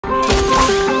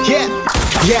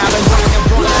Yeah, I've been running and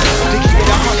running to keep it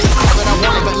 100, all that I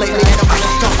wanted, but lately ain't I'm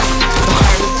feeling stuck. The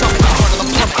higher the stomach, the harder the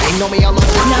pump. They know me all over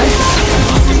the place.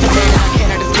 I'm just a man and I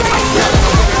can't understand. Now that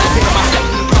I'm winning, I did it myself.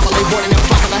 Probably warning and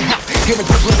fucking the hell. Hearing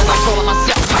the blood and I told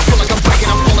myself. I feel like I'm breaking,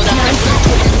 I'm full of that mess.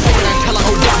 Putting and taking until I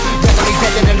hold down. Rather me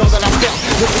dead than to know that I fell.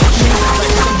 Look at the trees,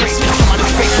 like some race. I'm out of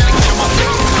space, and I get on my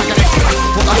face. I gotta take it,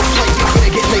 well I don't play.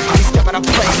 Gonna get late, we step out of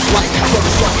place. Like,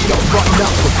 never stop, you don't run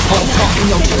nothing. All talking,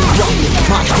 no just run.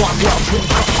 My squad love.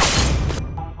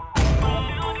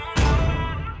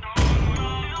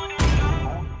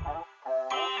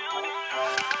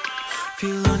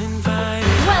 Feel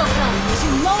uninvited. Welcome to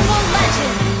Mobile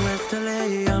Legends! With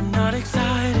delay, I'm not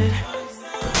excited.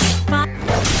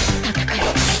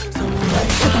 So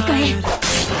excited.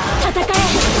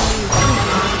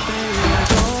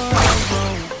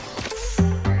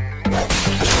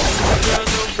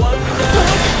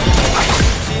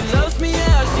 She loves me,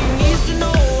 yeah, she needs to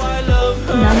know I love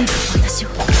her.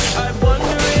 I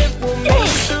wonder if we'll make it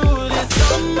through this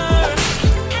summer.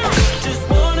 Just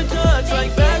wanna touch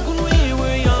like back when we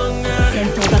were younger. 戦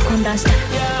闘が混乱した。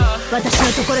私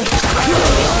のところへ。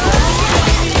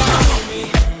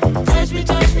Touch me,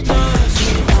 touch me, touch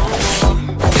me more.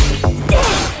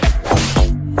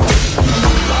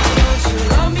 Why don't you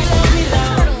love me, love me,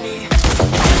 love me?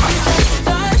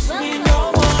 Touch me no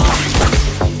more.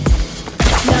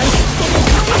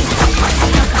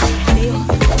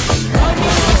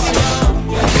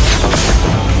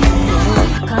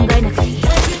 考えなくていい。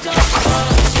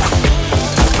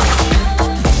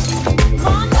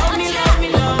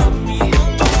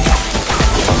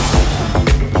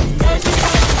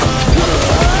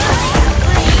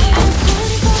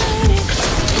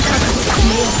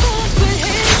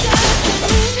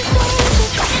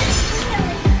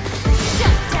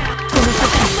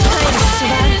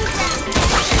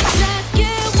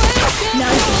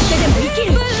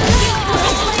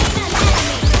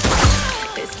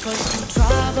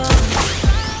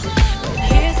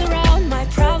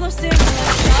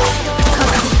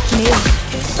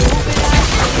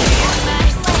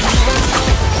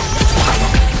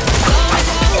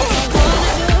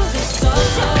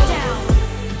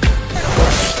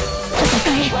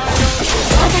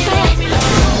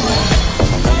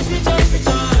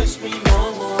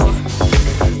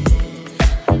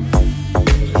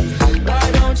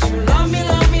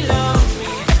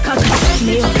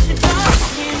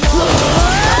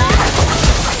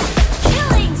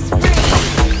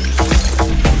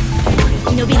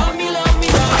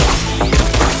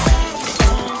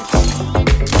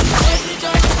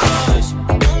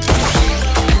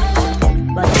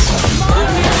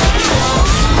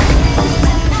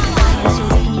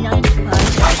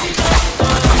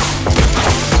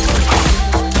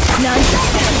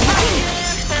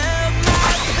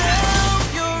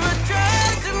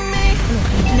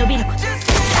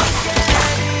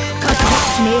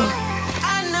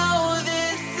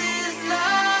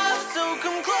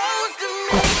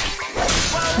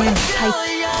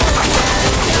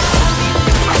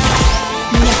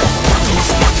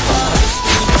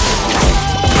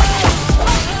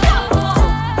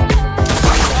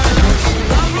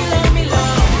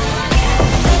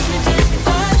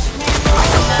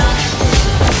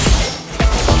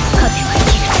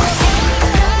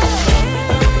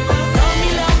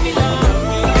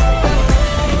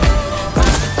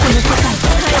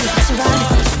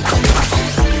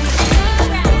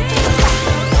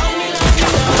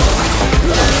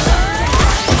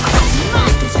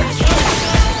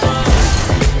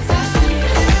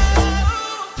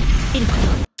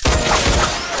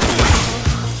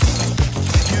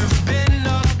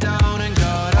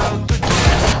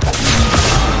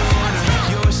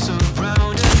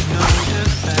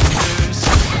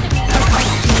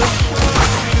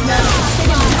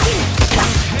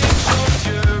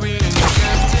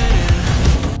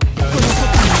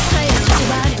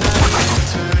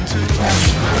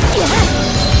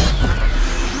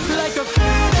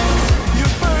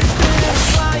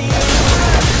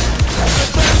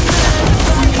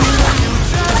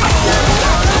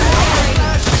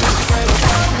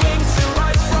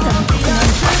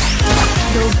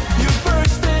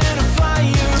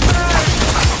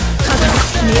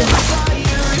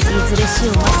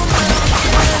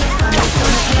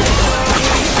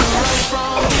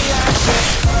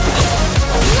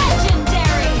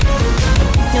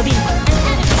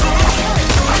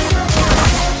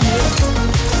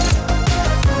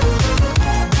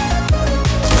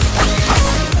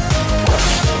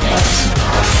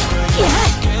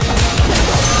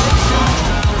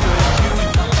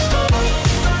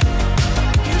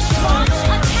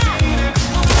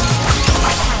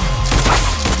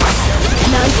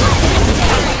ナ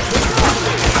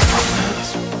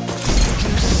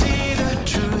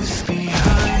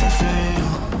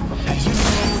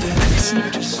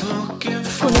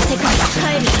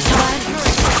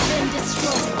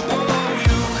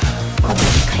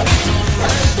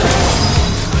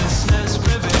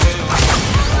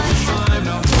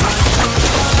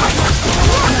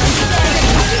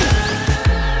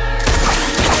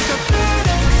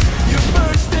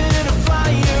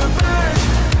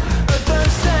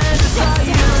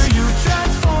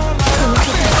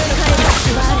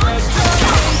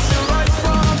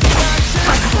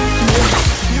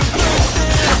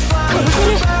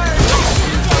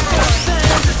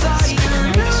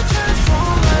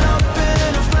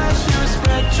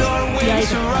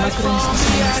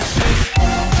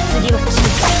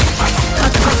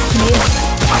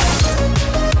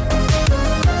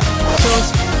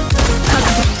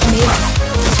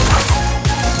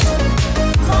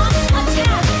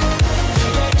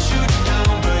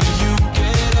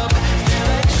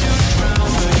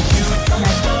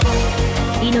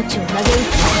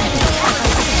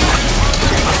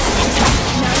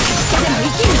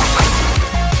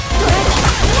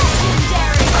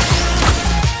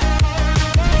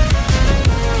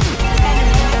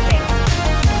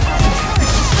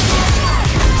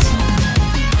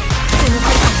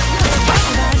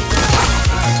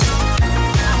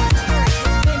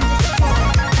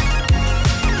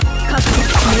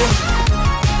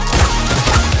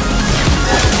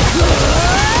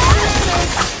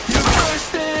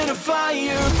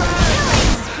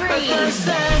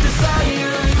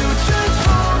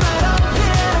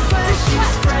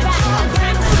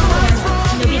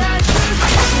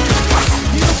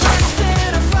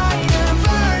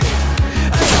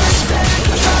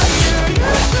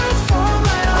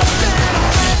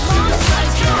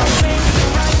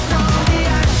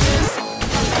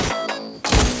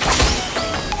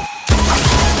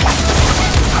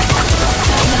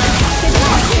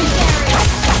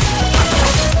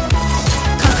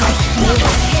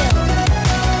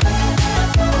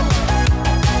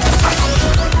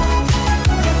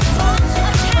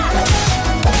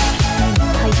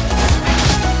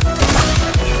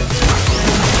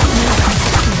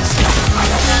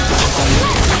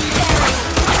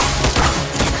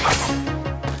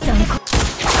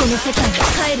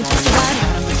帰る場所がある。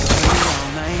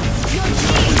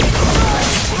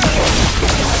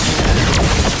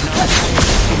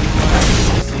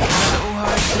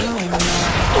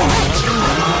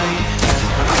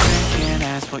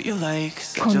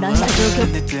混乱した状況、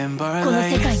この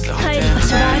世界に帰る場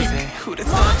所がある。こ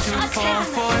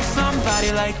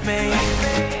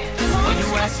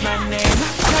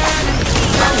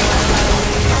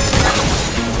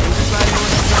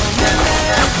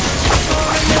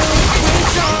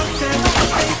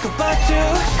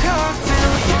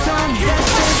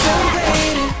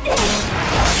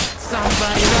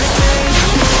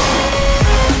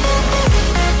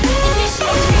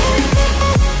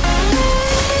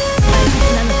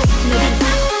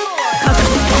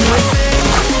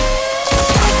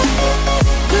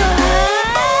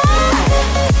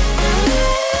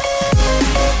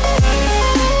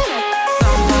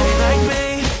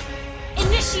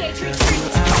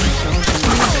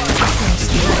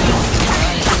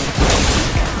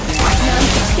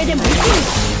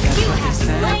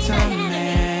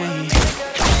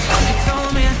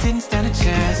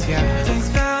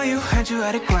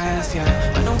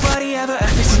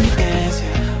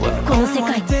の世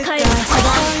界に帰る場所が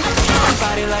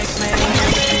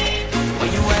あ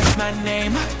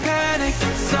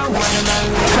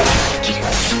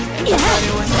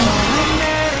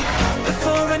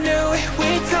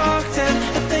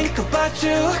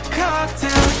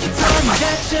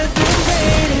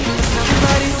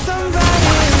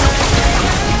る。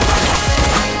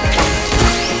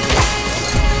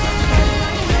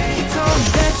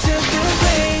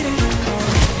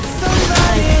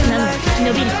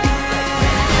伸びる。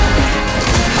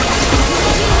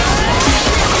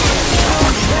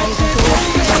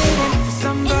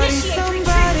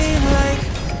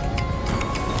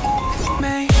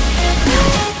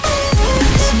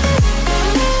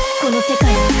この世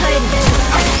界に帰る場所が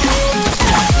ある。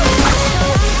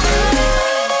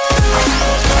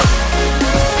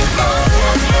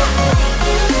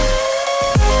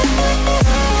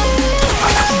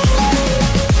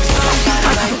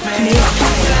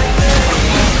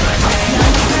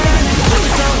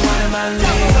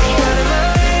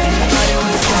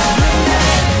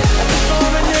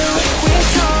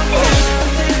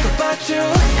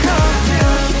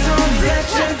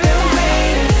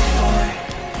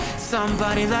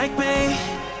Somebody like me.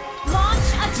 刃を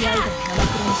生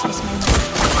クロにしてしまいまし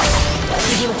た。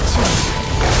次は注意。